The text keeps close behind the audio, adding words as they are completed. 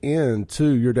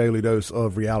into your daily dose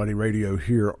of reality radio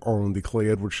here on the Clay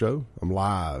Edwards Show. I'm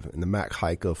live in the Mac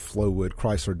Haik of Flowood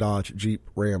Chrysler Dodge Jeep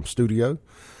Ram studio.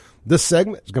 This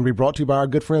segment is going to be brought to you by our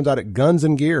good friends out at Guns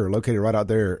and Gear, located right out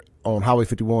there on Highway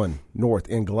 51 North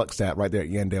in Gluckstadt, right there at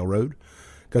Yandale Road.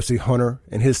 Go see Hunter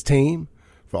and his team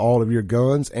for all of your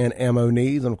guns and ammo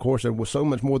needs. And, of course, there was so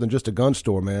much more than just a gun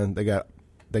store, man. They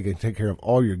can take care of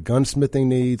all your gunsmithing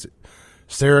needs,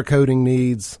 Cerakoting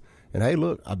needs. And, hey,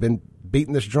 look, I've been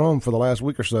beating this drum for the last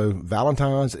week or so.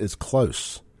 Valentine's is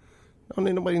close. Don't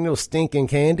need nobody no stinking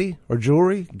candy or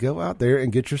jewelry. Go out there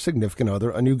and get your significant other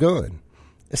a new gun,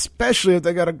 especially if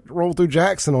they got to roll through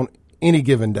Jackson on any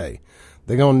given day.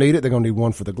 They're going to need it. They're going to need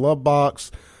one for the glove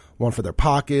box, one for their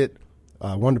pocket,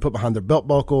 one to put behind their belt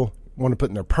buckle, one to put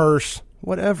in their purse,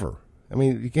 whatever. I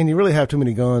mean, can you really have too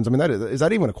many guns? I mean, is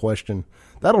that even a question?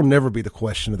 That'll never be the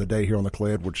question of the day here on the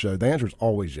Clay Edwards Show. The answer is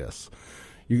always yes.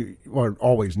 Or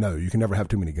always no. You can never have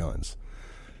too many guns.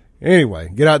 Anyway,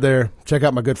 get out there. Check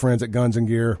out my good friends at Guns and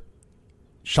Gear.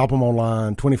 Shop them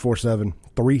online 24/7,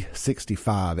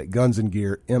 365 at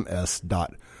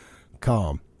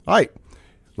gunsandgearms.com. All right.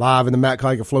 Live in the Mac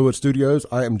Haik of Flowood Studios,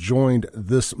 I am joined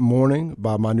this morning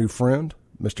by my new friend,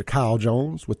 Mr. Kyle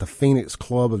Jones with the Phoenix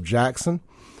Club of Jackson.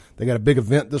 They got a big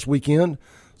event this weekend,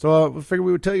 so we figured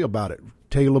we would tell you about it.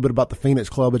 Tell you a little bit about the Phoenix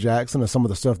Club of Jackson and some of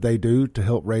the stuff they do to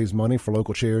help raise money for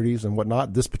local charities and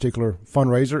whatnot. This particular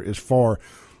fundraiser is for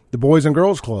the Boys and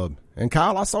Girls Club. And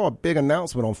Kyle, I saw a big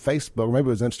announcement on Facebook, or maybe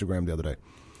it was Instagram the other day,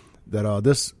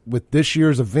 that with this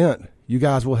year's event, you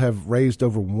guys will have raised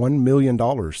over $1 million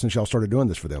since y'all started doing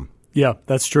this for them. Yeah,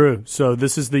 that's true. So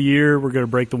this is the year we're going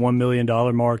to break the $1 million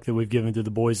mark that we've given to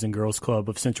the Boys and Girls Club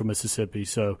of Central Mississippi.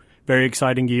 So very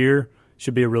exciting year.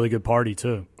 Should be a really good party,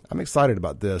 too. I'm excited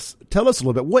about this. Tell us a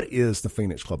little bit, what is the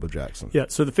Phoenix Club of Jackson? Yeah,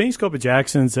 so the Phoenix Club of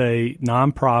Jackson is a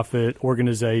nonprofit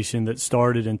organization that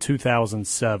started in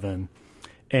 2007,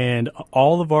 and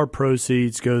all of our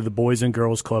proceeds go to the Boys and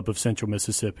Girls Club of Central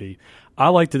Mississippi. I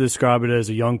like to describe it as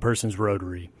a young person's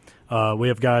Rotary. We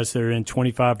have guys that are in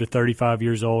 25 to 35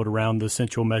 years old around the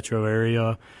central metro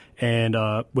area, and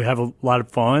we have a lot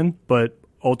of fun, but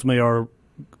ultimately our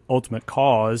ultimate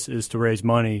cause is to raise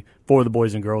money for the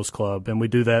Boys and Girls Club, and we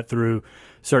do that through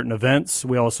certain events.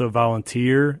 We also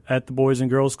volunteer at the Boys and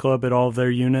Girls Club at all of their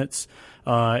units,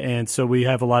 and so we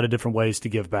have a lot of different ways to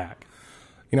give back.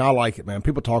 You know, I like it, man.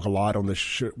 People talk a lot on this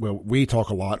show. Well, we talk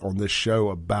a lot on this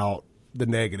show about the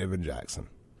negative in Jackson,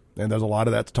 and there's a lot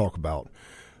of that to talk about.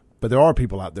 But there are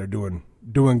people out there doing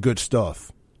good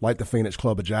stuff, like the Phoenix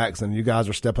Club of Jackson. You guys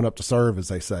are stepping up to serve, as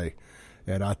they say.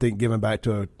 And I think giving back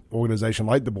to an organization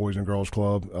like the Boys and Girls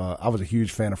Club, I was a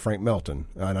huge fan of Frank Melton.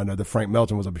 And I know that Frank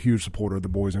Melton was a huge supporter of the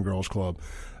Boys and Girls Club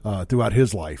throughout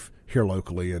his life here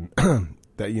locally. And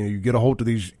that, you get a hold of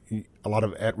a lot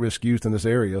of at-risk youth in this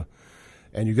area,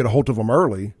 and you get a hold of them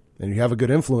early, and you have a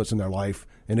good influence in their life,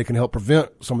 and it can help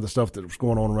prevent some of the stuff that's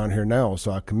going on around here now.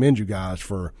 So I commend you guys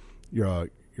for your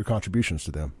contributions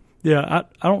to them. Yeah,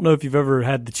 I don't know if you've ever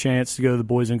had the chance to go to the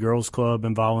Boys and Girls Club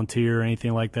and volunteer or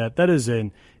anything like that. That is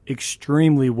an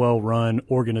extremely well-run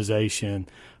organization.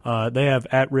 They have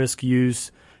at-risk youth,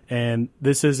 and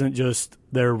this isn't just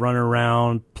they're running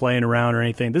around, playing around or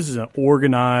anything. This is an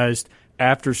organized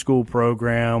after-school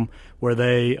program where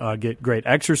they get great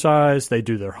exercise, they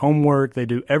do their homework, they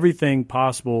do everything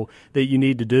possible that you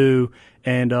need to do,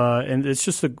 and it's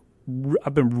just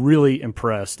I've been really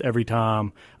impressed every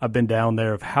time I've been down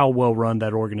there of how well run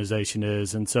that organization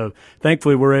is. And so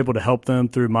thankfully we're able to help them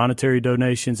through monetary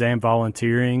donations and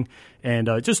volunteering, and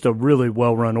just a really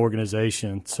well run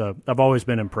organization. So I've always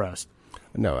been impressed.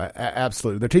 No,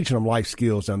 absolutely. They're teaching them life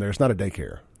skills down there. It's not a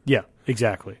daycare. Yeah,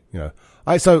 exactly. All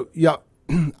right. So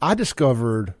I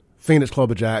discovered Phoenix Club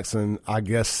of Jackson, I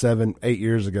guess 7-8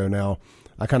 years ago now.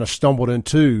 I kind of stumbled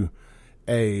into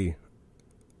a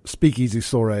speakeasy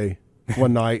soiree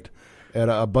one night at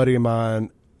a buddy of mine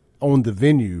owned the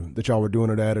venue that y'all were doing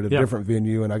it at a different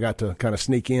venue, and I got to kind of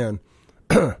sneak in.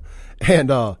 And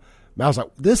I was like,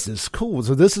 this is cool.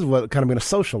 So this is what kind of being a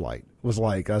socialite was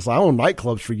like. I owned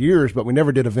nightclubs for years, but we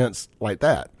never did events like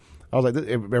that. I was like,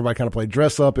 everybody kind of played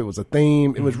dress up. It was a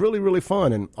theme. It was really, really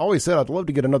fun. And I always said I'd love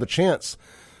to get another chance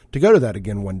to go to that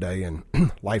again one day. And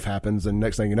life happens, and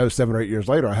next thing you know, 7 or 8 years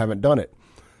later, I haven't done it.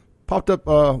 Popped up,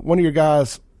 one of your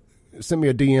guys sent me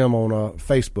a DM on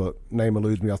Facebook. Name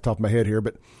eludes me off the top of my head here,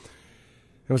 but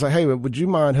it was like, hey, would you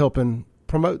mind helping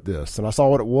promote this? And I saw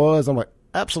what it was. I'm like,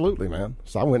 absolutely, man.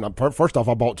 So I went. First off,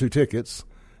 I bought 2 tickets,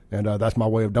 and that's my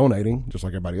way of donating, just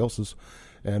like everybody else's.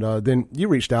 And then you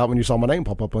reached out when you saw my name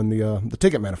pop up on the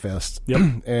ticket manifest.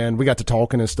 Yep. And we got to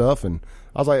talking and stuff. And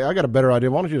I was like, I got a better idea.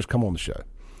 Why don't you just come on the show?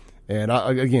 And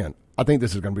I think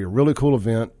this is going to be a really cool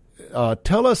event.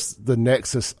 Tell us the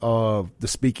nexus of the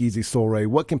Speakeasy Soiree.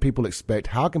 What can people expect?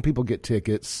 How can people get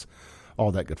tickets?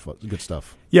 All that good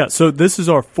stuff. Yeah, so this is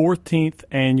our 14th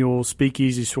annual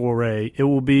Speakeasy Soiree. It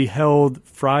will be held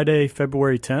Friday,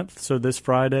 February 10th, so this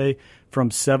Friday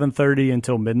from 7:30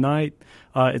 until midnight.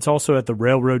 It's also at the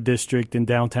Railroad District in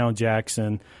downtown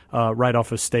Jackson, right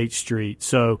off of State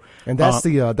Street. And that's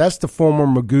the former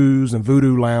Magoo's and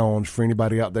Voodoo Lounge for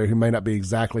anybody out there who may not be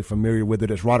exactly familiar with it.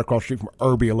 It's right across the street from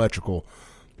Irby Electrical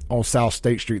on South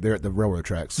State Street there at the railroad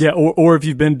tracks. Yeah, or if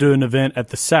you've been to an event at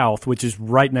the South, which is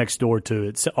right next door to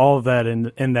it. So all of that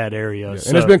in that area. Yeah, so,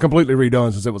 and it's been completely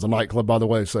redone since it was a nightclub, by the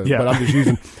way. So, yeah. But I'm just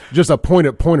using just a point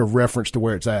of reference to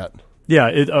where it's at. Yeah,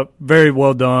 it very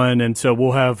well done, and so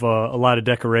we'll have a lot of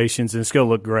decorations, and it's going to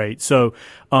look great. So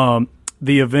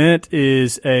the event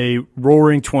is a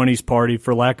Roaring '20s party,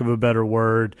 for lack of a better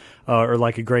word, or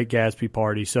like a Great Gatsby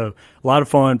party. So a lot of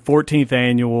fun, 14th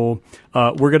annual.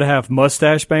 We're going to have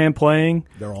Mustache Band playing.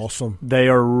 They're awesome. They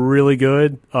are really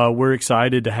good. We're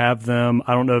excited to have them.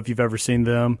 I don't know if you've ever seen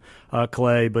them,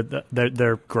 Clay, but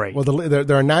they're great. Well, they're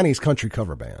a '90s country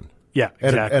cover band. Yeah,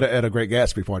 exactly. At a Great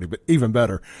Gatsby party, but even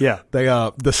better. Yeah. They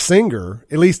the singer,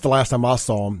 at least the last time I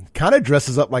saw him, kind of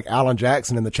dresses up like Alan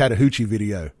Jackson in the Chattahoochee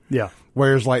video. Yeah.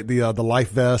 Wears like the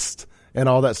life vest and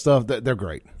all that stuff. They're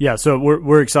great. Yeah, so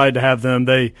we're excited to have them.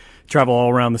 They travel all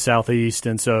around the Southeast,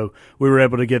 and so we were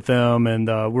able to get them, and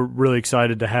we're really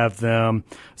excited to have them.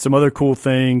 Some other cool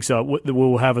things,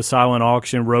 we'll have a silent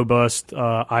auction, robust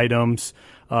items.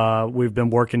 We've been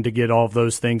working to get all of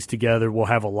those things together. We'll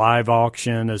have a live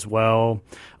auction as well.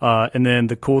 And then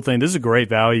the cool thing, this is a great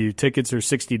value. Tickets are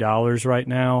 $60 right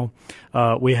now.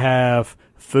 We have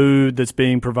food that's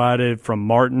being provided from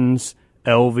Martin's,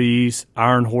 Elvy's,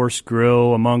 Iron Horse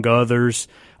Grill, among others.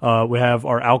 We have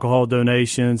our alcohol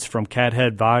donations from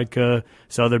Cathead Vodka,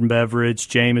 Southern Beverage,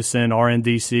 Jameson,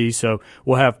 RNDC. So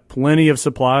we'll have plenty of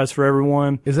supplies for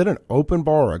everyone. Is it an open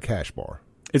bar or a cash bar?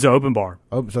 It's an open bar.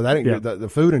 Oh, so that the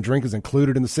food and drink is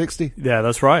included in the 60? Yeah,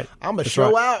 that's right. I'm a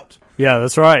show out. Yeah,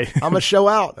 that's right. I'm a show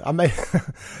out. I may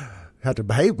have to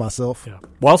behave myself. Yeah.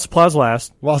 While supplies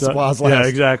last. Supplies last. Yeah,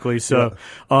 exactly. So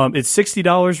it's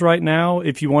 $60 right now.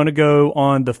 If you want to go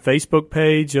on the Facebook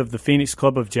page of the Phoenix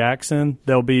Club of Jackson,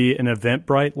 there'll be an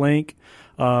Eventbrite link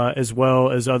as well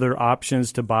as other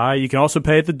options to buy. You can also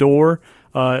pay at the door.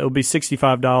 It'll be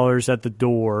 $65 at the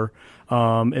door.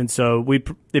 And so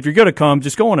if you're going to come,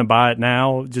 just go on and buy it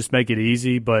now. Just make it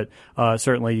easy. But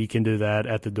certainly you can do that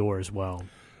at the door as well.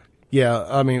 Yeah,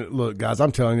 I mean, look, guys,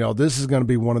 I'm telling y'all, this is going to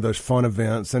be one of those fun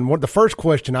events. And the first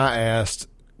question I asked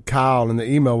Kyle in the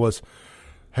email was,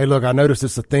 hey, look, I noticed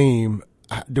it's a theme.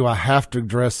 Do I have to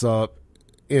dress up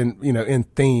in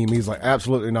theme? He's like,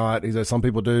 absolutely not. He said, some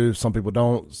people do, some people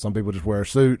don't. Some people just wear a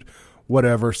suit,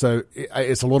 whatever. So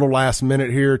it's a little last minute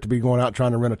here to be going out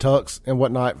trying to rent a tux and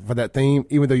whatnot for that theme,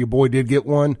 even though your boy did get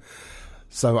one.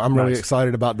 So I'm really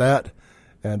excited about that.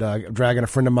 And dragging a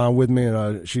friend of mine with me,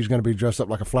 and she's going to be dressed up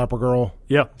like a flapper girl.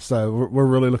 Yeah. So we're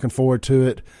really looking forward to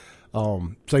it.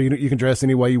 So you can dress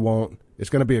any way you want. It's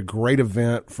going to be a great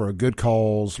event for a good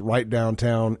cause right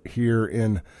downtown here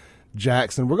in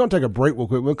Jackson. We're going to take a break real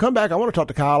quick. We'll come back. I want to talk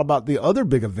to Kyle about the other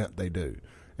big event they do.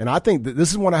 And I think that this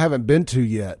is one I haven't been to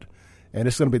yet. And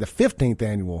it's going to be the 15th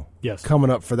annual coming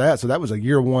up for that. So that was a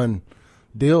year one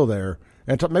deal there.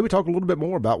 And maybe talk a little bit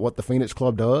more about what the Phoenix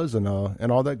Club does and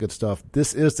all that good stuff.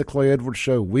 This is the Clay Edwards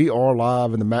Show. We are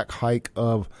live in the Mac Hike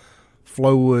of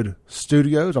Flowood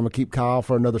Studios. I'm going to keep Kyle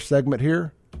for another segment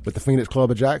here with the Phoenix Club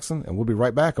of Jackson, and we'll be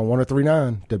right back on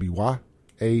 103.9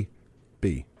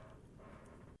 WYAB.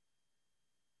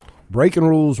 Breaking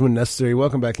rules when necessary.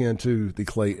 Welcome back into the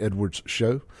Clay Edwards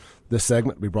Show. This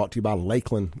segment will be brought to you by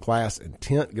Lakeland Glass and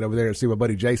Tint. Get over there and see my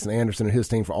buddy Jason Anderson and his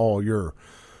team for all your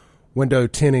window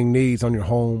tinting needs on your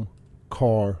home,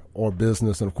 car, or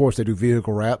business. And, of course, they do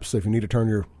vehicle wraps. So if you need to turn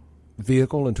your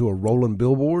vehicle into a rolling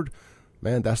billboard,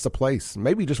 man, that's the place.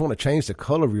 Maybe you just want to change the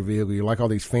color of your vehicle. You like all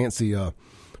these fancy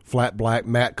flat black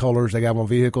matte colors they have on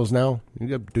vehicles now. You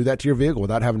can do that to your vehicle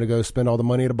without having to go spend all the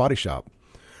money at a body shop.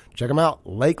 Check them out,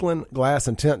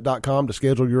 LakelandGlassandTint.com, to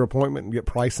schedule your appointment and get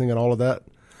pricing and all of that.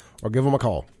 Or give them a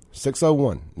call,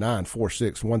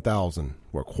 601-946-1000,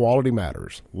 where quality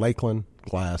matters. Lakeland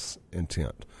Glass and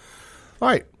Tint. All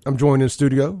right, I'm joined in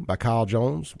studio by Kyle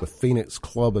Jones with Phoenix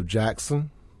Club of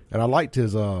Jackson, and I liked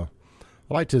his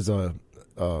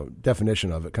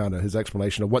definition of it, kind of his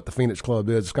explanation of what the Phoenix Club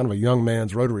is. It's kind of a young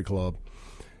man's Rotary Club,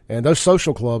 and those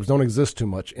social clubs don't exist too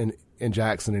much in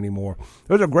Jackson anymore.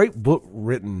 There's a great book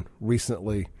written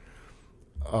recently,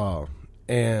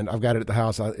 and I've got it at the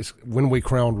house. It's When We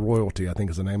Crowned Royalty, I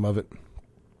think is the name of it.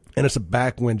 And it's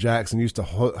back when Jackson used to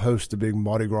host the big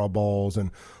Mardi Gras balls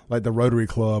and like the Rotary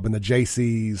Club and the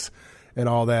JCs and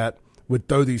all that would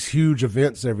throw these huge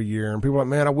events every year. And people are like,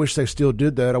 man, I wish they still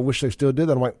did that. I wish they still did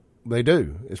that. I'm like, they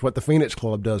do. It's what the Phoenix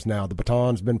Club does now. The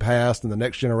baton's been passed and the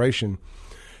next generation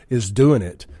is doing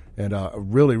it. And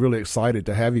really, really excited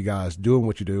to have you guys doing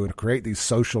what you do and create these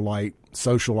social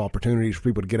opportunities for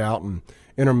people to get out and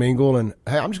intermingle. And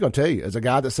hey, I'm just going to tell you, as a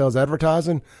guy that sells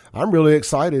advertising, I'm really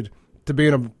excited to be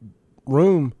in a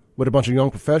room with a bunch of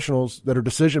young professionals that are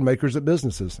decision makers at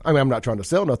businesses. I mean, I'm not trying to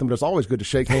sell nothing, but it's always good to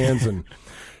shake hands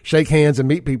and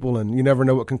meet people, and you never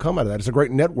know what can come out of that. It's a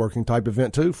great networking type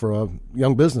event too for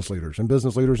young business leaders and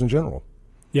business leaders in general.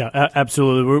 Yeah,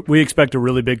 absolutely. We expect a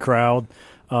really big crowd,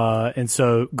 and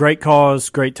so great cause,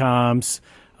 great times,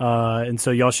 and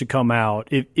so y'all should come out.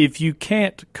 If you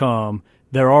can't come,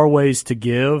 there are ways to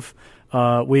give.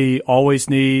 We always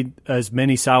need as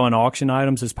many silent auction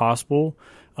items as possible.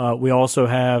 We also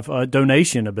have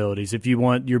donation abilities. If you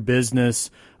want your business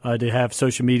to have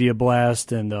social media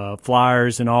blast and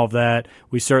flyers and all of that,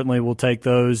 we certainly will take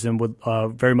those and would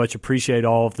very much appreciate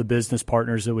all of the business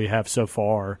partners that we have so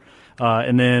far.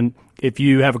 And then if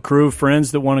you have a crew of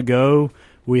friends that want to go,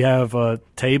 we have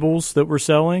tables that we're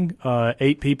selling,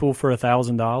 8 people for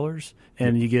 $1,000,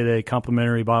 and you get a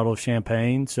complimentary bottle of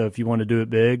champagne. So if you want to do it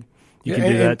big, you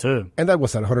can do that too. And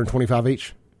what's that, $125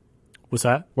 each? What's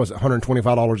that? Was it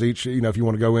 $125 each? You know, if you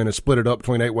want to go in and split it up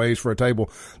between 8 ways for a table,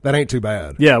 that ain't too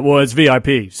bad. Yeah, well, it's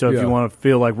VIP. So if you want to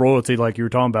feel like royalty like you were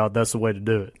talking about, that's the way to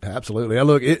do it. Absolutely. Now,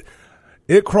 look,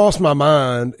 it crossed my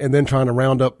mind, and then trying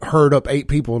to herd up 8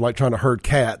 people, like trying to herd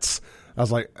cats. I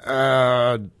was like,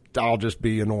 I'll just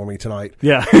be a normie tonight.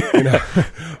 Yeah. You know?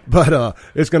 But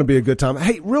it's going to be a good time.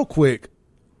 Hey, real quick,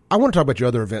 I want to talk about your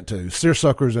other event too,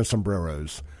 seersuckers and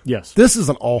sombreros. Yes. This is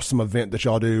an awesome event that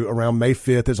y'all do around May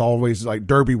 5th. It's always like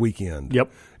Derby weekend.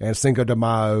 Yep. And Cinco de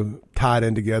Mayo tied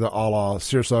in together a la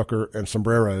seersucker and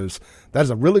sombreros. That is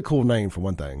a really cool name for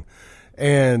one thing.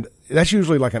 And that's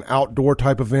usually like an outdoor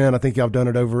type event. I think y'all have done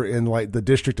it over in like the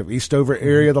District of Eastover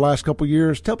area the last couple of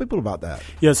years. Tell people about that.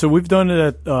 Yeah, so we've done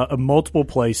it at multiple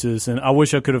places, and I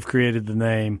wish I could have created the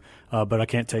name, but I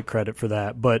can't take credit for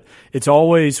that. But it's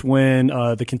always when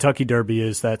the Kentucky Derby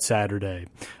is that Saturday.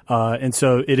 And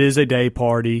so it is a day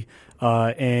party,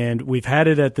 and we've had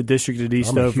it at the District of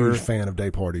Eastover. I'm a huge fan of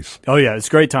day parties. Oh, yeah, it's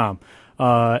a great time.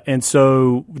 And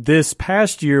so this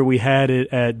past year we had it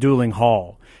at Dueling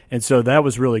Hall. And so that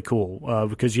was really cool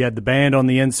because you had the band on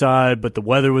the inside, but the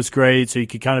weather was great, so you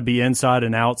could kind of be inside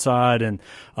and outside. And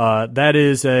that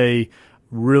is a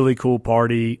really cool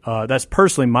party. That's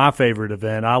personally my favorite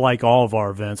event. I like all of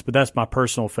our events, but that's my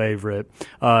personal favorite.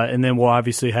 And then we'll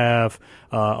obviously have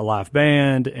a live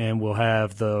band, and we'll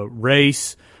have the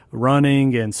race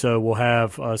running, and so we'll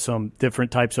have some different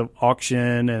types of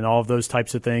auction and all of those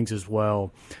types of things as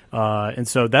well. And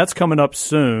so that's coming up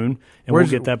soon, and we'll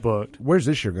get that booked. Where's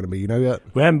this year going to be? You know yet?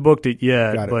 We haven't booked it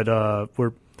yet, but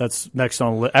that's next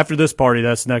on the list. After this party,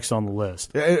 that's next on the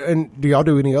list. And do y'all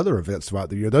do any other events throughout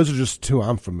the year? Those are just 2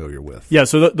 I'm familiar with. Yeah,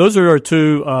 so those are our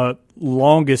 2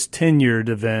 longest tenured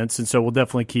events, and so we'll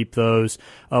definitely keep those.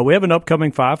 We have an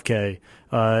upcoming 5K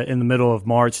in the middle of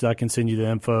March that I can send you the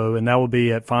info, and that will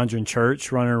be at Fondren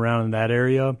Church, running around in that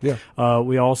area. Yeah.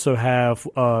 We also have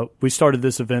we started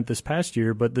this event this past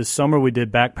year, but this summer we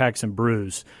did Backpacks and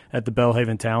Brews at the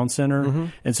Belhaven Town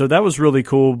Center, and so that was really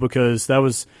cool because that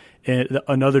was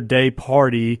another day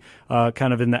party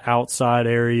kind of in the outside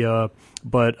area.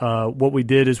 But what we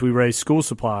did is we raised school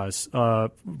supplies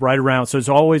right around. So it's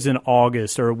always in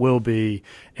August, or it will be.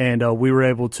 And we were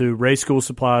able to raise school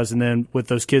supplies. And then with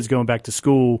those kids going back to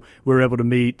school, we were able to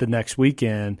meet the next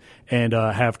weekend and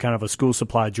have kind of a school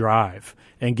supply drive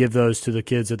and give those to the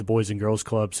kids at the Boys and Girls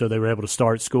Club. So they were able to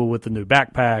start school with the new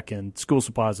backpack and school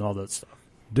supplies and all that stuff.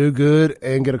 Do good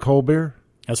and get a cold beer.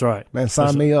 That's right. Man,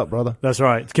 sign me up, brother. That's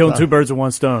right. It's killing 2 birds with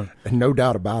 1 stone. No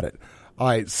doubt about it. All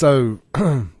right, so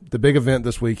the big event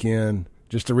this weekend,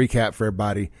 just to recap for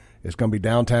everybody, is going to be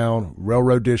downtown,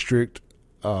 Railroad District,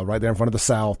 right there in front of the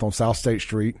South on South State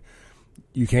Street.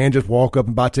 You can just walk up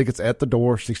and buy tickets at the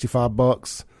door,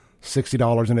 $65,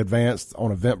 $60 in advance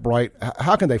on Eventbrite.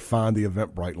 How can they find the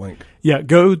Eventbrite link? Yeah,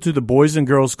 go to the Boys and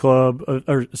Girls Club, go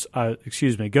to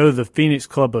the Phoenix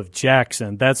Club of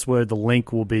Jackson. That's where the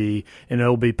link will be, and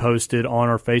it'll be posted on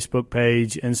our Facebook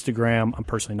page, Instagram. I'm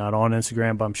personally not on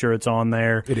Instagram, but I'm sure it's on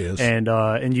there. It is.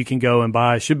 And you can go and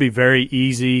buy. It should be very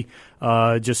easy,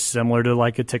 just similar to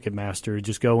like a Ticketmaster.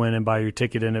 Just go in and buy your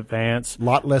ticket in advance. A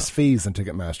lot less fees than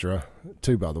Ticketmaster,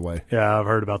 too, by the way. Yeah, I've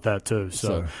heard about that, too.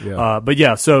 So yeah. But,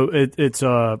 yeah, so it's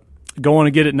go on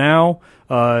and get it now.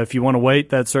 If you want to wait,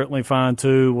 that's certainly fine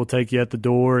too. We'll take you at the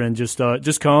door and just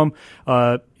come.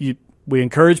 We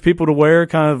encourage people to wear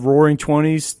kind of Roaring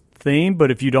 20s theme, but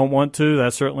if you don't want to,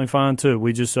 that's certainly fine too.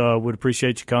 We just would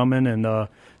appreciate you coming and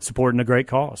supporting a great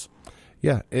cause.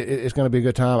 Yeah, it's going to be a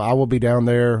good time. I will be down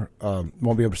there.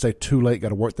 Won't be able to stay too late. Got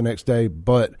to work the next day,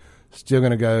 but still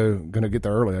going to get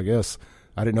there early, I guess.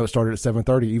 I didn't know it started at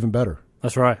 7:30. Even better.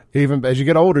 That's right. Even as you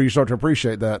get older, you start to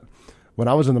appreciate that. When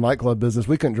I was in the nightclub business,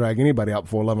 we couldn't drag anybody out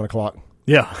before 11 o'clock.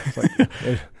 Yeah.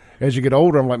 As you get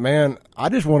older, I'm like, man, I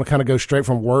just want to kind of go straight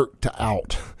from work to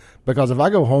out, because if I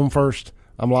go home first,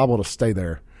 I'm liable to stay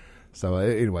there. So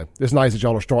anyway, it's nice that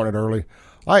y'all are starting it early.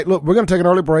 All right, look, we're going to take an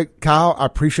early break. Kyle, I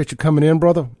appreciate you coming in,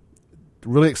 brother.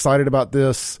 Really excited about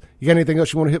this. You got anything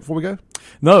else you want to hit before we go?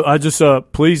 No, I just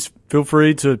please feel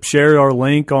free to share our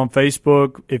link on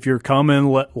Facebook. If you're coming,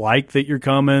 like that you're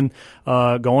coming.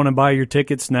 Go on and buy your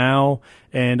tickets now,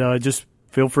 and just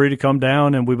feel free to come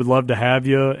down, and we would love to have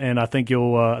you. And I think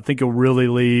you'll really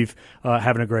leave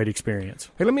having a great experience.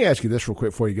 Hey, let me ask you this real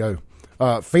quick before you go.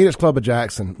 Phoenix Club of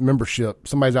Jackson membership.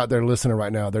 Somebody's out there listening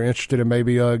right now. They're interested in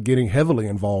maybe getting heavily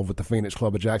involved with the Phoenix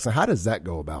Club of Jackson. How does that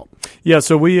go about? Yeah,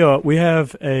 so we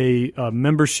have a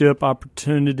membership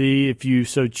opportunity if you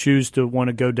so choose to want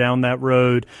to go down that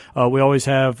road. We always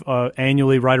have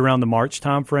annually right around the March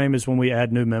time frame is when we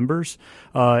add new members.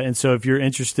 And so if you're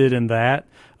interested in that,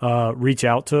 reach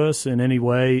out to us in any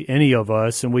way, any of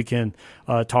us, and we can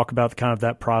talk about kind of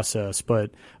that process.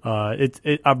 But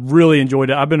I've really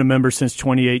enjoyed it. I've been a member since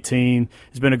 2018.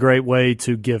 It's been a great way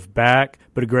to give back,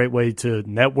 but a great way to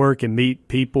network and meet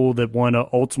people that want to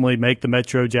ultimately make the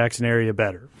Metro Jackson area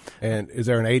better. And is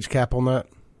there an age cap on that?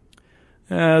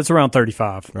 It's around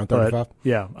 35. Around 35? But,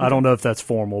 yeah, okay. I don't know if that's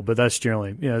formal, but that's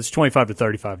generally, it's 25 to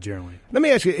 35 generally. Let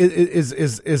me ask you,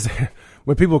 is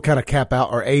when people kind of cap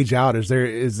out or age out, is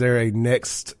there a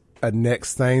next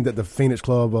thing that the Phoenix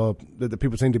Club that the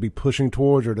people seem to be pushing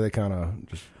towards, or do they kind of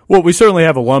just? Well, we certainly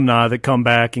have alumni that come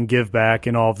back and give back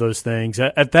and all of those things.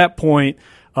 At that point,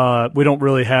 we don't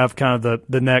really have kind of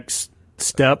the next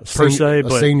step per se,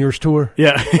 but seniors tour.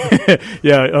 Yeah,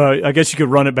 yeah. I guess you could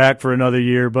run it back for another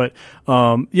year, but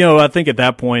I think at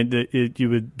that point you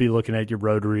would be looking at your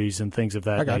rotaries and things of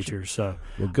that nature. So,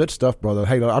 well, good stuff, brother.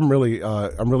 Hey, I'm really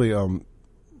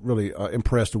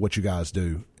impressed with what you guys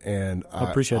do, and I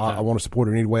appreciate that. I want to support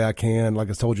it any way I can. Like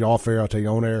I told you off air, I'll tell you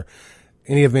on air.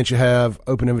 Any event you have,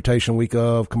 open invitation week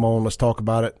of, come on, let's talk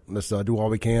about it. Let's do all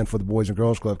we can for the Boys and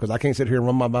Girls Club, because I can't sit here and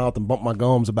run my mouth and bump my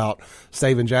gums about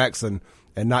saving Jackson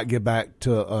and not give back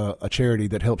to a charity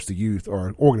that helps the youth, or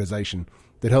an organization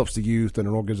that helps the youth, and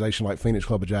an organization like Phoenix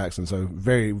Club of Jackson. So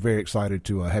very, very excited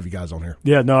to have you guys on here.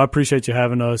 Yeah, no, I appreciate you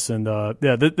having us. And,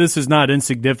 this is not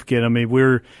insignificant. I mean,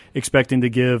 we're expecting to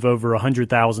give over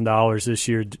 $100,000 this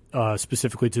year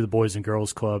specifically to the Boys and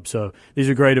Girls Club. So these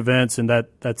are great events, and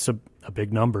that's a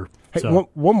big number. Hey, so.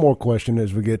 one more question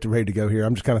as we get ready to go here.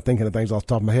 I'm just kind of thinking of things off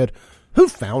the top of my head. Who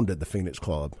founded the Phoenix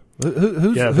Club?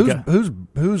 Whose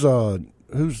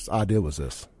idea was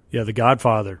this? Yeah, the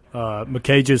Godfather.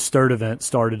 McCage's Sturd event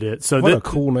started it. So what a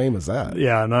cool name is that?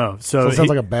 Yeah, I know. So it sounds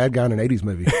like a bad guy in an 80s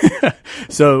movie.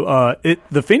 So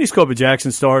the Phoenix Club of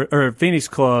Jackson Phoenix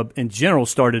Club in general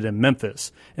started in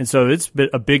Memphis. And so it's been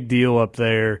a big deal up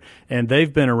there. And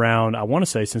they've been around, I want to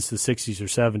say, since the 60s or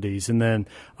 70s. And then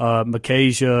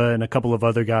McCage and a couple of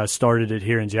other guys started it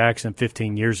here in Jackson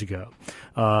 15 years ago.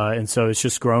 And so it's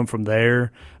just grown from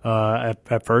there.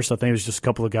 At first, I think it was just a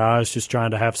couple of guys just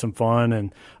trying to have some fun,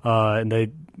 and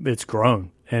it's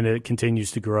grown, and it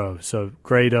continues to grow. So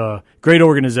great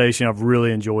organization. I've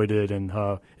really enjoyed it, and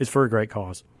it's for a great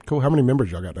cause. Cool. How many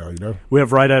members y'all got now? You know, we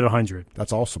have right at 100.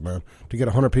 That's awesome, man. To get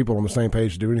 100 people on the same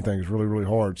page to do anything is really, really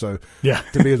hard. So yeah,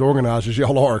 to be as organized as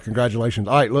y'all are, congratulations.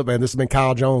 All right, look, man, this has been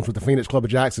Kyle Jones with the Phoenix Club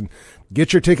of Jackson.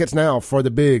 Get your tickets now for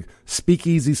the big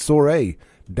Speakeasy Soiree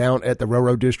down at the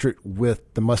Railroad District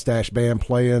with the Mustache Band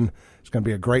playing. It's going to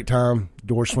be a great time.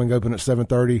 Doors swing open at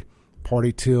 7:30.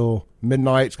 Party till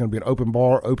midnight. It's going to be an open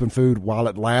bar, open food while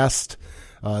it lasts.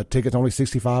 Tickets only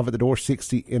 $65 at the door,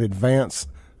 $60 in advance.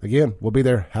 Again, we'll be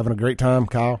there having a great time.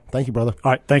 Kyle, thank you, brother.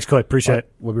 All right, thanks, Clay. Appreciate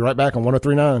it. We'll be right back on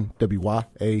 103.9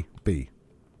 WYAB.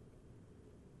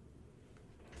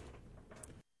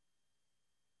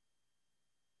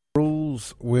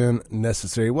 Rules when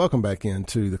necessary. Welcome back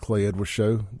into the Clay Edwards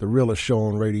Show, the realest show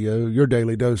on radio, your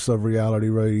daily dose of reality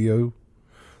radio,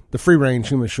 the free-range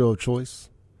human show of choice.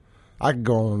 I could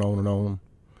go on and on and on,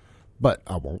 but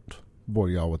I won't bore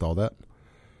y'all with all that.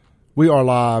 We are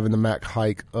live in the Mac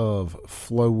Hike of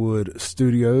Flowwood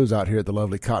Studios out here at the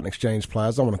lovely Cotton Exchange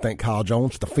Plaza. I want to thank Kyle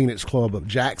Jones, the Phoenix Club of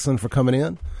Jackson, for coming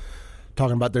in,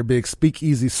 talking about their big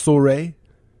Speakeasy Soiree,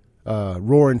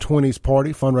 Roaring 20s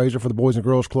party, fundraiser for the Boys and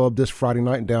Girls Club this Friday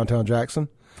night in downtown Jackson.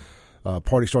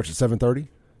 Party starts at 7:30,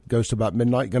 goes to about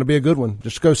midnight. Going to be a good one.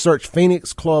 Just go search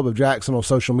Phoenix Club of Jackson on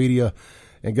social media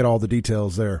and get all the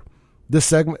details there. This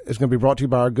segment is going to be brought to you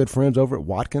by our good friends over at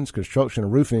Watkins Construction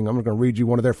and Roofing. I'm going to read you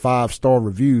one of their 5-star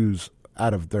reviews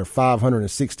out of their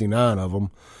 569 of them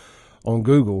on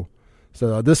Google.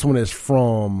 So this one is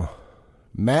from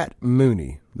Matt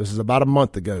Mooney. This is about a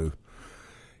month ago.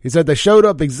 He said they showed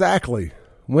up exactly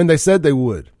when they said they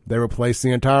would. They replaced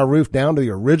the entire roof down to the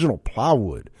original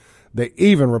plywood. They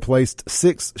even replaced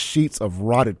 6 sheets of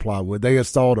rotted plywood. They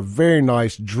installed a very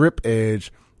nice drip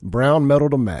edge brown metal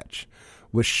to match,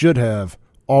 which should have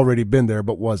already been there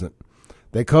but wasn't.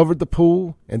 They covered the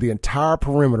pool and the entire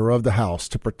perimeter of the house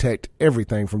to protect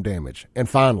everything from damage. And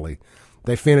finally,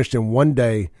 they finished in one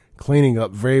day, cleaning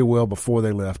up very well before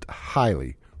they left.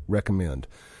 Highly recommend.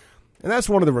 And that's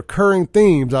one of the recurring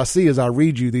themes I see as I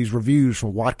read you these reviews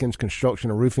from Watkins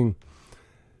Construction and Roofing.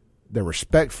 They're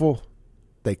respectful.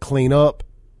 They clean up.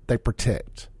 They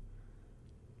protect.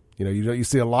 You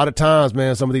see a lot of times,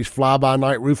 man, some of these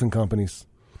fly-by-night roofing companies,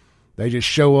 they just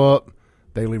show up.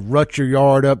 They rut your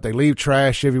yard up. They leave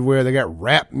trash everywhere. They got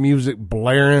rap music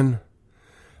blaring,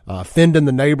 offending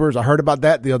the neighbors. I heard about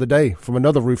that the other day from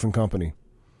another roofing company.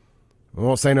 I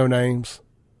won't say no names.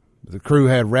 The crew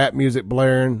had rap music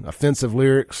blaring, offensive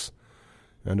lyrics,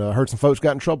 and I heard some folks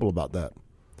got in trouble about that.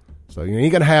 So you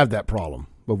ain't going to have that problem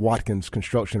with Watkins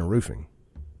Construction and Roofing.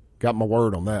 Got my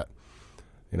word on that.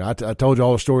 I told you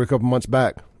all the story a couple months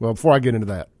back. Well, before I get into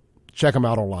that, check them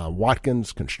out online,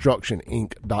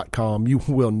 WatkinsConstructionInc.com. You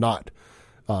will not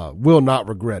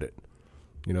regret it.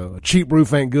 A cheap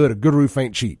roof ain't good. A good roof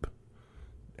ain't cheap.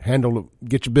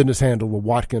 Get your business handled with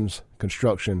Watkins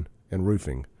Construction and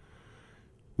Roofing.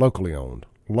 Locally owned,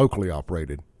 locally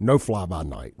operated, no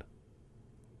fly-by-night.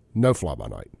 No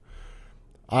fly-by-night.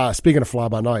 Speaking of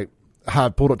fly-by-night, I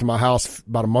pulled up to my house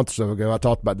about a month or so ago. I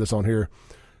talked about this on here.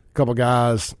 A couple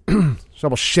guys,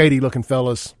 several shady-looking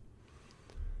fellas,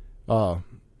 are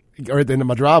at the end of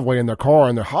my driveway in their car,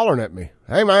 and they're hollering at me.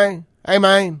 Hey,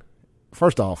 man.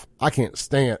 First off, I can't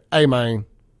stand, hey, man.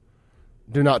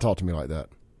 Do not talk to me like that.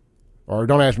 Or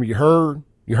don't ask me, you heard?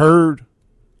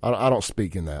 I don't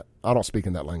speak in that. I don't speak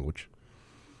in that language.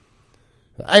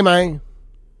 Hey, man.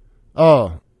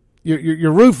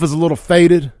 Your roof is a little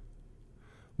faded.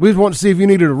 We just want to see if you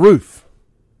needed a roof.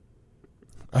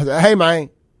 I said, hey,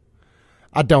 man.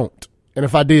 I don't. And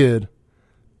if I did,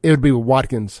 it would be with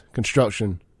Watkins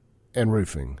Construction and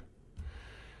Roofing.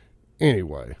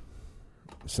 Anyway,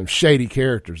 some shady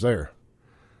characters there.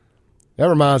 That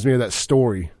reminds me of that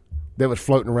story that was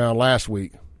floating around last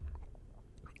week.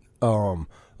 Some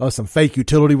fake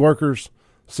utility workers.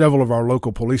 Several of our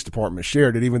local police departments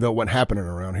shared it, even though it wasn't happening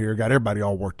around here. Got everybody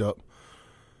all worked up.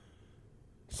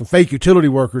 Some fake utility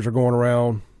workers are going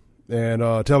around and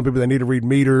telling people they need to read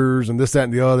meters and this, that,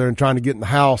 and the other, and trying to get in the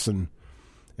house and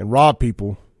rob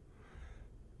people.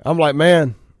 I'm like,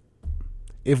 man,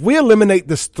 if we eliminate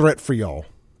this threat for y'all,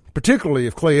 particularly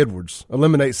if Clay Edwards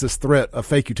eliminates this threat of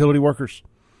fake utility workers,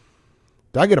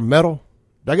 do I get a medal?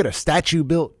 Do I get a statue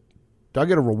built? Do I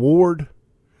get a reward?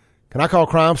 Can I call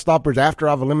Crime Stoppers after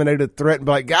I've eliminated the threat and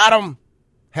be like, got him?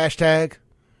 Hashtag.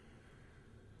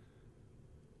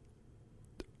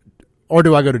 Or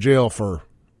do I go to jail for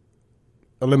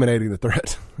eliminating the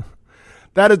threat?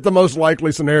 That is the most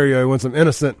likely scenario when some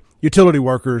innocent utility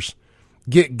workers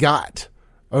get got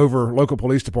over local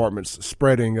police departments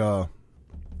spreading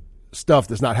stuff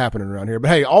that's not happening around here. But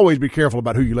hey, always be careful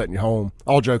about who you let in your home.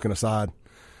 All joking aside.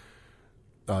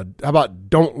 How about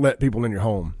don't let people in your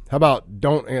home? How about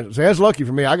don't answer? See, that's lucky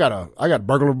for me. I got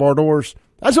burglar bar doors.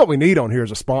 That's what we need on here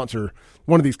as a sponsor.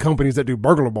 One of these companies that do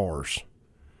burglar bars.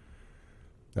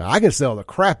 Now, I can sell the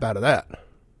crap out of that.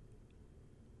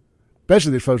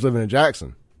 Especially these folks living in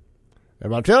Jackson.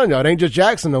 And I'm telling you, it ain't just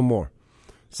Jackson no more.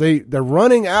 See, they're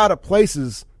running out of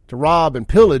places to rob and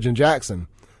pillage in Jackson.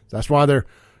 That's why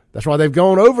they've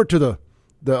gone over to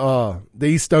the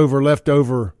Eastover,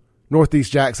 leftover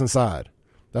Northeast Jackson side.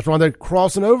 That's why they're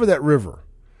crossing over that river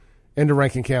into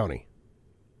Rankin County.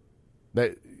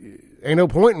 That ain't no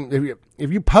point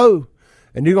if you Poe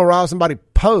and you're gonna rob somebody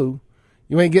Poe,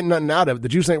 you ain't getting nothing out of it. The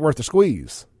juice ain't worth the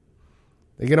squeeze.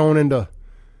 They get on into,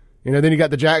 then you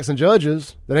got the Jackson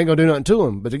judges that ain't gonna do nothing to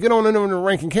them. But to get on into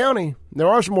Rankin County, there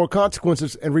are some more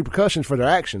consequences and repercussions for their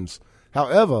actions.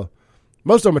 However,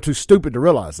 most of them are too stupid to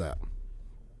realize that.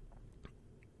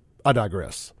 I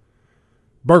digress.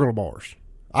 Burglar bars.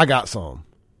 I got some.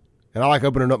 And I like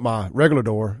opening up my regular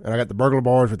door, and I got the burglar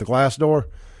bars with the glass door,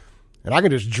 and I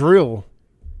can just drill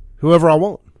whoever I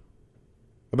want.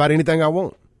 about anything I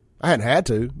want. I hadn't had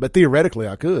to, but theoretically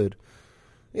I could.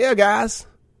 Yeah, guys,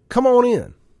 come on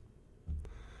in.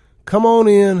 Come on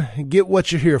in and get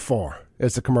what you're here for,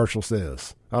 as the commercial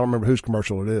says. I don't remember whose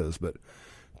commercial it is, but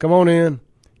come on in,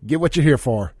 get what you're here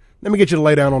for. Let me get you to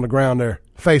lay down on the ground there,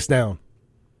 face down.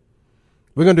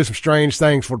 We're going to do some strange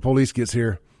things before the police gets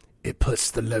here. It puts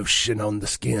the lotion on the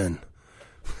skin.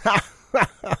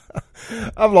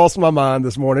 I've lost my mind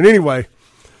this morning. Anyway,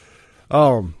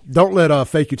 don't let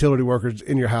fake utility workers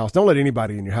in your house. Don't let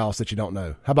anybody in your house that you don't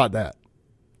know. How about that?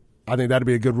 I think that'd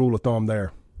be a good rule of thumb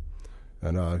there.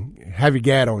 And have your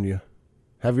gat on you.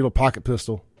 Have your little pocket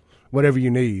pistol, whatever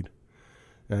you need.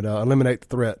 And eliminate the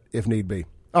threat if need be.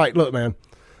 All right, look, man.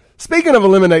 Speaking of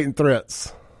eliminating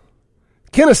threats,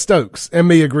 Kenneth Stokes and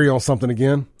me agree on something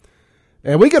again.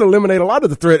 And we could eliminate a lot of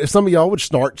the threat if some of y'all would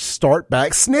start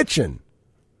back snitching.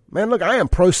 Man, look, I am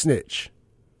pro-snitch.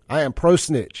 I am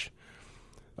pro-snitch.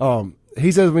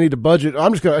 He says we need to budget. I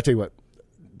tell you what,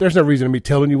 there's no reason to me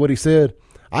telling you what he said.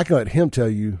 I can let him tell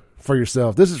you for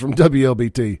yourself. This is from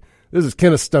WLBT. This is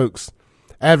Kenneth Stokes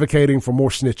advocating for more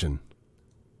snitching.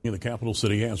 The capital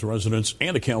city has residents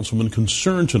and a councilman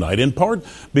concerned tonight, in part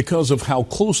because of how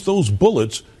close those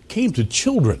bullets came to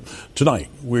children. Tonight,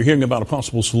 we're hearing about a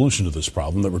possible solution to this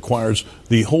problem that requires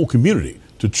the whole community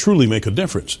to truly make a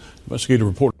difference. Investigative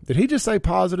reporter. Did he just say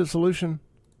positive solution?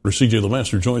 CJ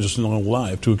Lemaster joins us now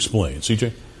live to explain.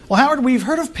 CJ? Well, Howard, we've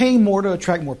heard of paying more to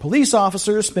attract more police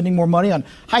officers, spending more money on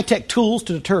high-tech tools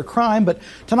to deter crime, but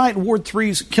tonight Ward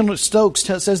 3's Kenneth Stokes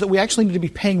says that we actually need to be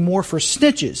paying more for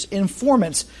snitches,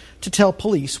 informants, to tell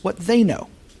police what they know.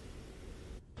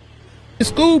 The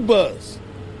school bus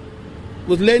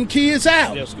was letting kids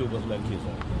out. Yeah, school bus letting kids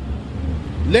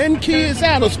out. Letting kids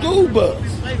out of school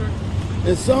bus.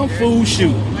 And some fool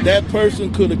shoot. That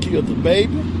person could have killed the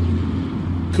baby,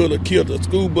 could have killed the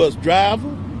school bus driver,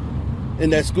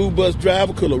 and that school bus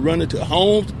driver could have run into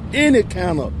homes. Any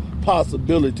kind of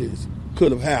possibilities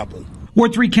could have happened.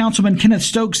 Ward 3 Councilman Kenneth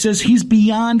Stokes says he's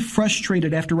beyond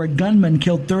frustrated after a gunman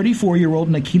killed 34-year-old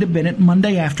Nikita Bennett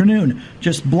Monday afternoon,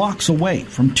 just blocks away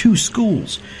from two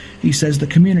schools. He says the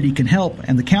community can help,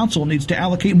 and the council needs to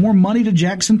allocate more money to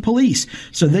Jackson police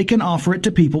so they can offer it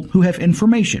to people who have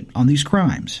information on these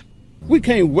crimes. We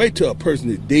can't wait till a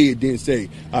person is dead, then say,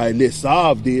 all right, let's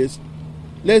solve this.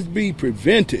 Let's be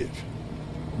preventive.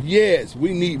 Yes,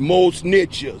 we need more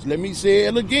snitches. Let me say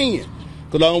it again,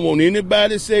 because I don't want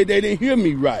anybody to say they didn't hear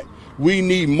me right. We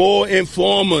need more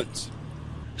informants.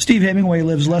 Steve Hemingway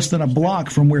lives less than a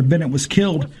block from where Bennett was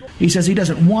killed. He says he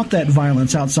doesn't want that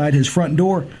violence outside his front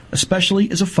door, especially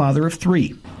as a father of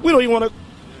three. We don't even want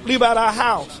to leave out our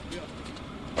house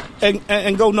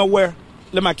and go nowhere,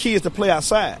 let my kids to play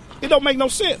outside. It don't make no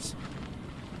sense.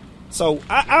 So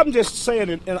I'm just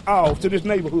saying in all to this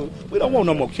neighborhood, we don't want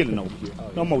no more killing over here,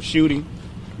 no more shooting.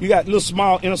 You got little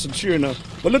small innocent children,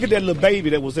 but look at that little baby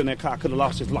that was in that car, could have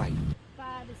lost his life.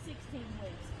 5 to 16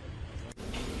 weeks.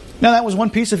 Now, that was one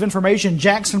piece of information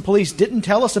Jackson police didn't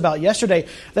tell us about yesterday,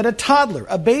 that a toddler,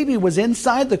 a baby, was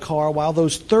inside the car while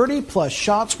those 30-plus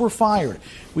shots were fired.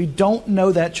 We don't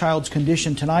know that child's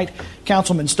condition tonight.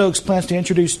 Councilman Stokes plans to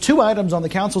introduce two items on the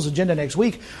council's agenda next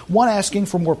week, one asking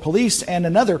for more police and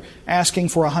another asking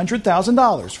for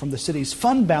 $100,000 from the city's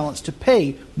fund balance to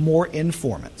pay more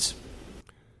informants.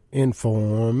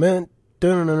 Informant.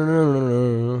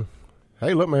 Dun-dun-dun-dun-dun.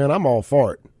 Hey, look, man, I'm all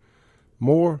for it.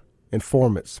 More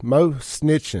informants, more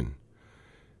snitching.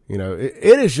 You know,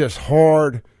 it is just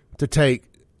hard to take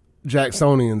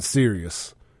Jacksonians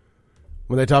serious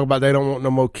when they talk about they don't want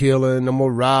no more killing, no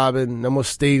more robbing, no more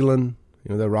stealing.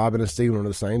 You know, they're robbing and stealing are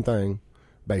the same thing,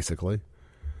 basically.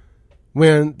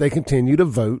 When they continue to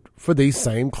vote for these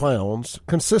same clowns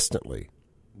consistently,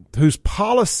 whose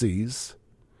policies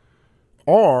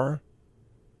are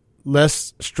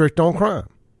less strict on crime.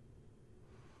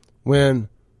 When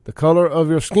the color of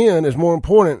your skin is more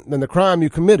important than the crime you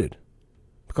committed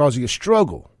because of your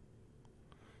struggle.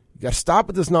 You got to stop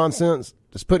with this nonsense.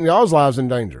 It's putting y'all's lives in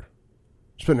danger.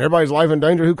 It's putting everybody's life in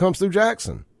danger who comes through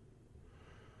Jackson.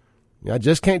 I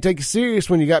just can't take you serious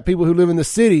when you got people who live in the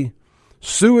city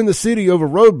suing the city over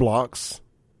roadblocks,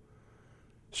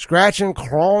 scratching,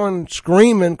 crawling,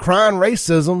 screaming, crying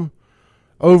racism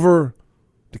over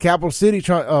the Capital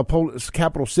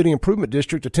City Improvement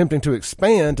District attempting to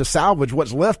expand to salvage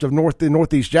what's left of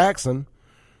Northeast Jackson.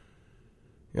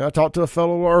 You know, I talked to a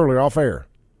fellow earlier off air.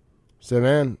 Said,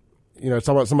 man, you know,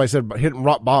 somebody said about hitting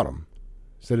rock bottom.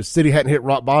 Said the city hadn't hit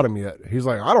rock bottom yet. He's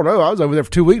like, I don't know. I was over there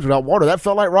for 2 weeks without water. That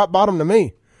felt like rock bottom to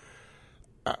me.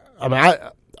 I mean,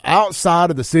 outside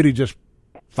of the city just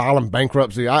filing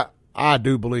bankruptcy, I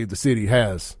do believe the city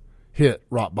has hit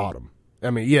rock bottom.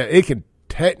 I mean, yeah, it can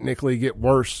technically get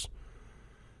worse,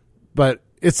 but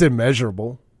it's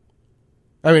immeasurable.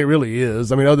 I mean, it really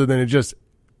is. I mean, other than it just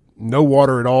no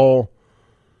water at all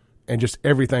and just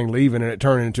everything leaving and it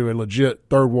turning into a legit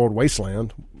third world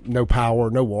wasteland. No power,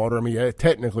 no water. I mean, yeah,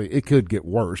 technically it could get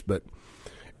worse, but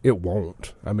it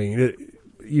won't. I mean,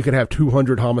 you could have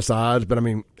 200 homicides, but I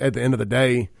mean, at the end of the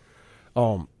day,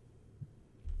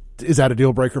 is that a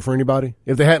deal breaker for anybody?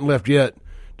 If they hadn't left yet,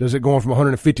 does it going from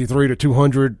 153 to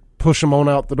 200 push them on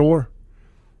out the door?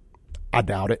 I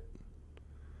doubt it.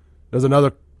 Does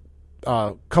another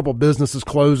couple businesses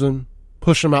closing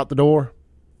push them out the door?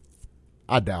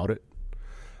 I doubt it.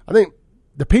 I think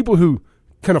the people who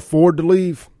can afford to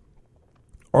leave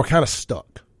are kind of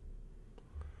stuck.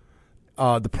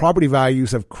 The property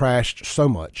values have crashed so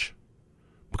much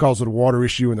because of the water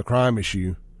issue and the crime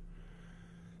issue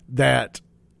that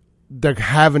they're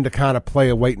having to kind of play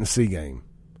a wait-and-see game.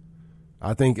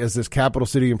 I think as this Capital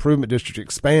City Improvement District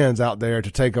expands out there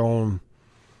to take on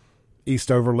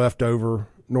Eastover, Leftover,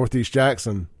 Northeast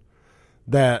Jackson,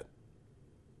 that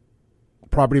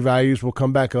property values will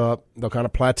come back up. They'll kind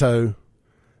of plateau,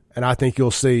 and I think you'll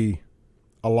see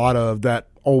a lot of that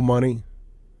old money,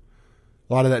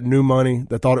 a lot of that new money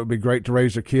that thought it would be great to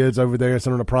raise their kids over there and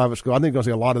send them to private school. I think you're going to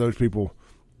see a lot of those people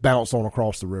bounce on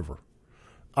across the river.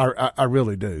 I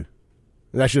really do.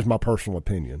 That's just my personal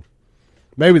opinion.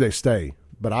 Maybe they stay,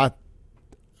 but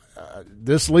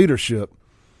this leadership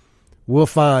will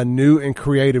find new and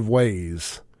creative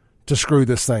ways to screw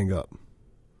this thing up.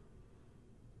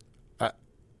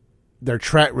 Their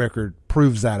track record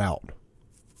proves that out.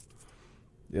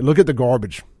 Look at the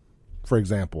garbage, for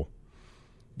example.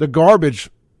 The garbage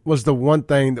was the one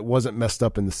thing that wasn't messed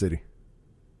up in the city.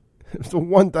 It was the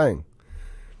one thing.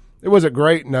 It wasn't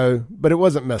great, no, but it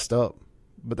wasn't messed up.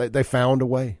 But they found a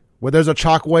way. Where there's a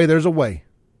chalk way, there's a way.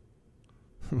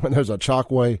 When there's a chalk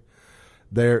way,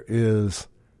 there is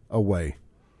a way.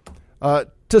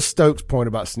 To Stokes' point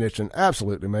about snitching,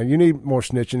 absolutely, man. You need more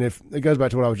snitching. If it goes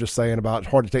back to what I was just saying about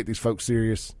it's hard to take these folks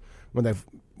serious when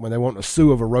they want to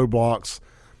sue over roadblocks.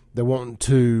 They want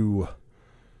to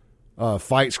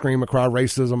fight, scream, and cry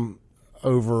racism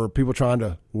over people trying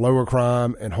to lower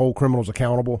crime and hold criminals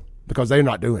accountable because they're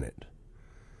not doing it.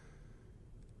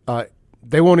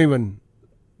 They won't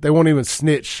even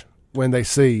snitch when they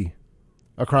see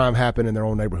a crime happen in their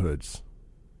own neighborhoods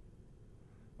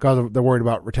because they're worried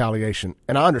about retaliation.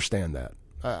 And I understand that.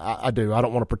 I do. I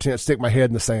don't want to stick my head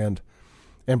in the sand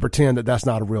and pretend that that's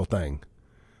not a real thing.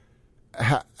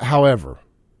 However,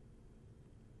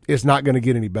 it's not going to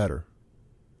get any better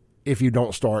if you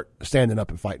don't start standing up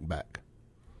and fighting back.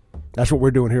 That's what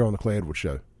we're doing here on the Clay Edwards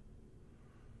Show.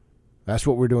 That's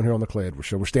what we're doing here on the Clay Edwards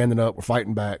Show. We're standing up, we're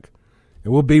fighting back,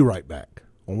 and we'll be right back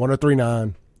on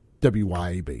 103.9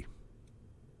 WYAB.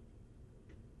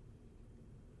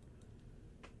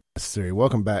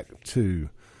 Welcome back to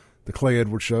the Clay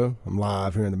Edwards Show. I'm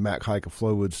live here in the Mac Hike of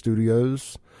Flowwood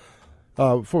Studios.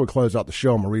 Before we close out the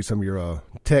show, I'm going to read some of your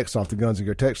texts off the Guns and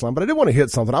Gear text line, but I did want to hit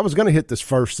something. I was going to hit this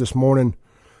first this morning,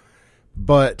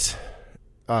 but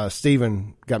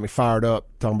Steven got me fired up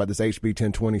talking about this HB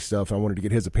 1020 stuff, and I wanted to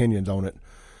get his opinions on it.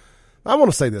 I want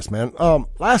to say this, man.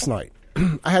 Last night,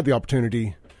 I had the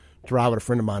opportunity to ride with a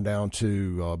friend of mine down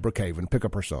to Brookhaven, pick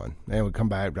up her son, and we'd come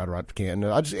back, ride right to Canton.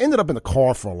 I just ended up in the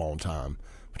car for a long time,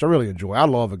 which I really enjoy. I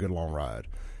love a good long ride.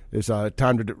 It's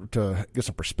time to get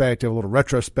some perspective, a little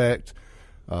retrospect,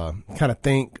 kind of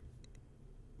think,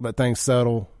 let things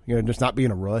settle, just not be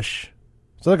in a rush.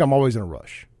 So I think I'm always in a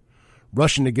rush.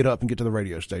 Rushing to get up and get to the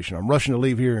radio station. I'm rushing to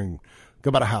leave here and go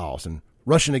by the house, and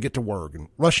rushing to get to work, and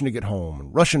rushing to get home,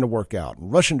 and rushing to work out,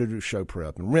 and rushing to do show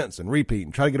prep, and rinse and repeat,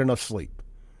 and try to get enough sleep.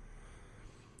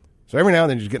 So every now and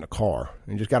then you just get in a car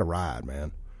and you just got to ride,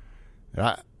 man.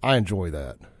 And I enjoy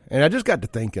that. And I just got to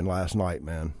thinking last night,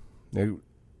 man.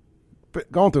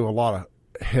 Gone through a lot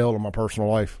of hell in my personal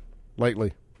life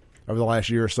lately over the last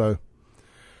year or so.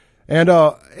 And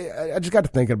I just got to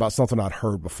thinking about something I'd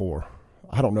heard before.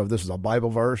 I don't know if this is a Bible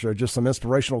verse or just some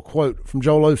inspirational quote from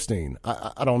Joel Osteen.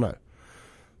 I don't know.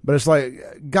 But it's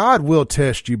like God will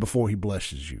test you before he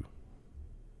blesses you.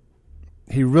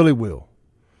 He really will.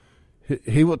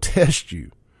 He will test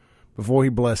you before he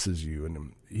blesses you,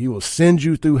 and he will send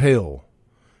you through hell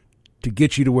to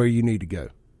get you to where you need to go.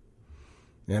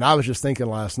 And I was just thinking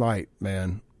last night,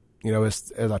 man,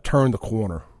 as I turned the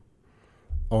corner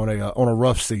on a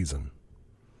rough season,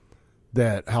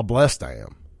 that how blessed I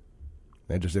am,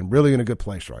 and just really in a good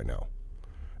place right now.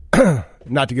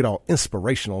 Not to get all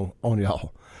inspirational on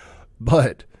y'all,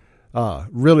 but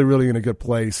really, really in a good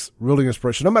place, really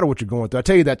inspirational. No matter what you're going through, I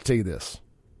tell you that to tell you this.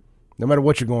 No matter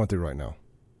what you're going through right now,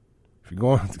 If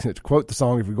you're going, to quote the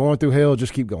song, if you're going through hell,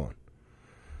 just keep going.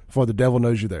 For the devil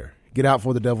knows you're there. Get out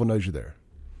before the devil knows you're there.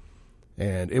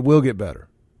 And it will get better.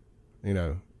 You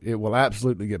know, it will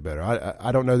absolutely get better.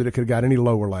 I don't know that it could have got any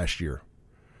lower last year.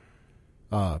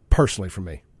 Personally for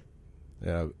me.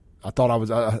 I thought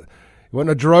it wasn't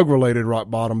a drug-related rock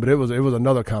bottom, but it was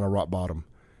another kind of rock bottom.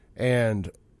 And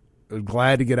I was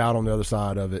glad to get out on the other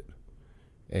side of it.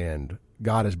 And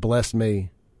God has blessed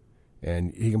me,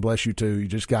 and he can bless you too. You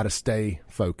just got to stay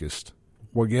focused.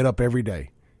 Or get up every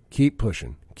day. Keep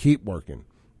pushing. Keep working.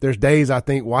 There's days I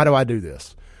think, why do I do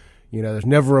this? You know, there's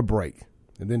never a break.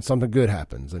 And then something good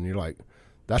happens, and you're like,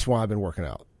 that's why I've been working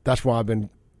out. That's why I've been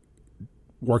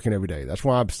working every day. That's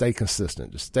why I stay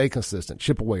consistent. Just stay consistent.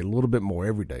 Chip away a little bit more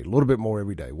every day, a little bit more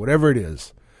every day, whatever it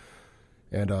is.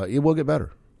 And it will get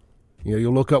better. You know,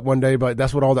 you'll look up one day, but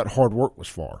that's what all that hard work was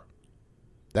for.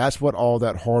 That's what all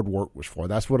that hard work was for.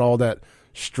 That's what all that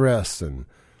stress and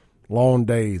long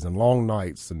days and long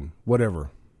nights and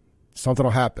whatever. Something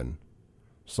will happen.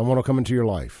 Someone will come into your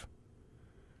life.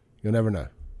 You'll never know.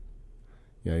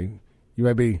 You know,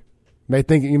 you may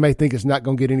think it's not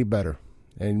going to get any better.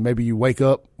 And maybe you wake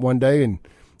up one day and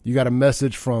you got a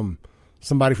message from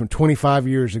somebody from 25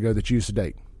 years ago that you used to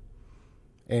date.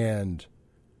 And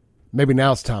maybe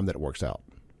now it's time that it works out.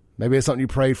 Maybe it's something you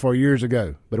prayed for years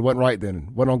ago, but it wasn't right then.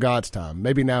 It wasn't on God's time.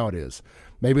 Maybe now it is.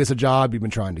 Maybe it's a job you've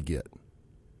been trying to get.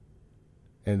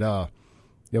 And,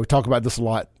 we talk about this a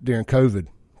lot during COVID.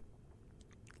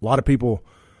 A lot of people,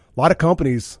 a lot of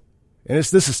companies, and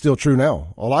this is still true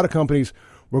now. A lot of companies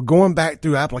were going back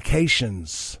through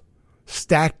applications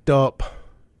stacked up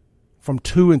from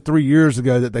 2 and 3 years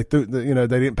ago that they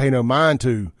didn't pay no mind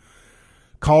to,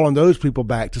 calling those people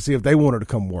back to see if they wanted to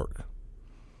come work.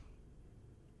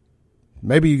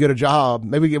 Maybe you get a job.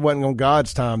 Maybe it wasn't on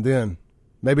God's time then.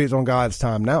 Maybe it's on God's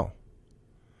time now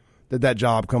that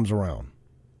job comes around.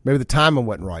 Maybe the timing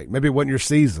wasn't right. Maybe it wasn't your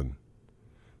season.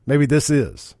 Maybe this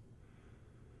is.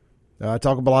 I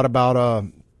talk a lot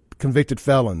about convicted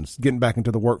felons getting back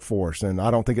into the workforce, and I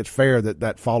don't think it's fair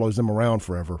that follows them around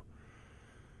forever.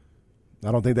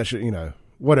 I don't think that should,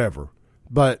 whatever.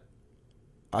 But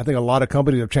I think a lot of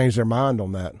companies have changed their mind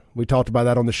on that. We talked about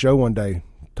that on the show one day.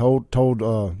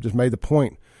 Just made the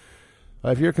point.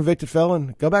 If you're a convicted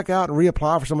felon, go back out and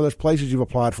reapply for some of those places you've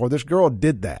applied for. This girl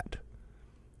did that.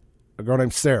 A girl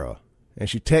named Sarah. And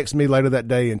she texted me later that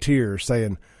day in tears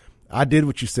saying, I did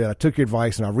what you said. I took your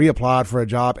advice and I reapplied for a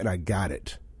job and I got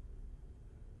it.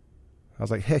 I was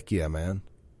like, heck yeah, man.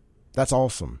 That's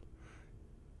awesome.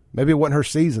 Maybe it wasn't her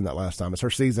season that last time. It's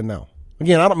her season now.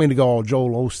 Again, I don't mean to go all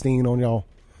Joel Osteen on y'all,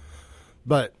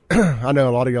 but I know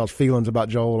a lot of y'all's feelings about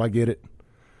Joel. I get it.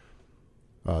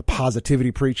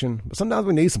 Positivity preaching. But sometimes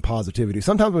we need some positivity.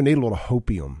 Sometimes we need a little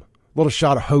hopium, a little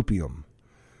shot of hopium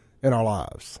in our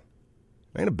lives.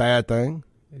 Ain't a bad thing.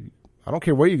 I don't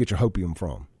care where you get your hopium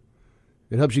from.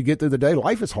 It helps you get through the day.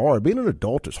 Life is hard. Being an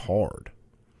adult is hard.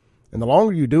 And the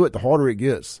longer you do it, the harder it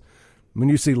gets. When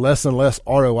you see less and less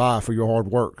ROI for your hard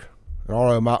work.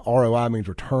 And ROI means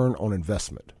return on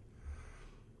investment.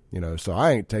 So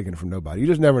I ain't taking it from nobody. You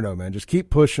just never know, man. Just keep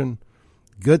pushing.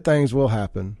 Good things will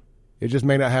happen. It just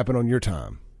may not happen on your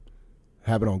time.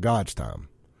 Happen on God's time.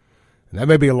 And that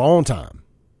may be a long time.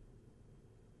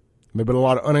 Maybe a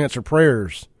lot of unanswered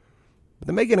prayers. But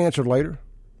they may get answered later.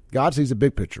 God sees the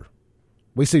big picture.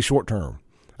 We see short term.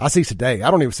 I see today.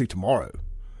 I don't even see tomorrow.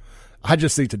 I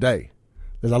just see today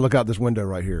as I look out this window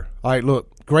right here. All right,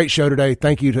 look, great show today.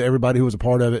 Thank you to everybody who was a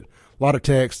part of it. A lot of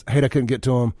texts. Hate I couldn't get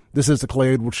to them. This is the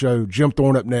Clay Edwards Show. Jim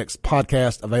Thorne up next.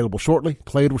 Podcast available shortly.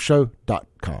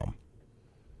 ClayEdwardsShow.com.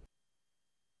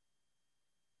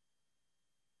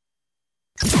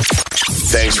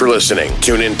 Thanks for listening.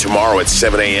 Tune in tomorrow at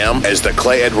 7 a.m. as the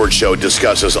Clay Edwards Show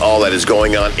discusses all that is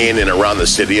going on in and around the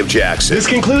city of Jackson. This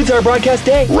concludes our broadcast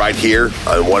day. Right here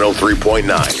on 103.9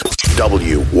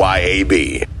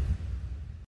 WYAB.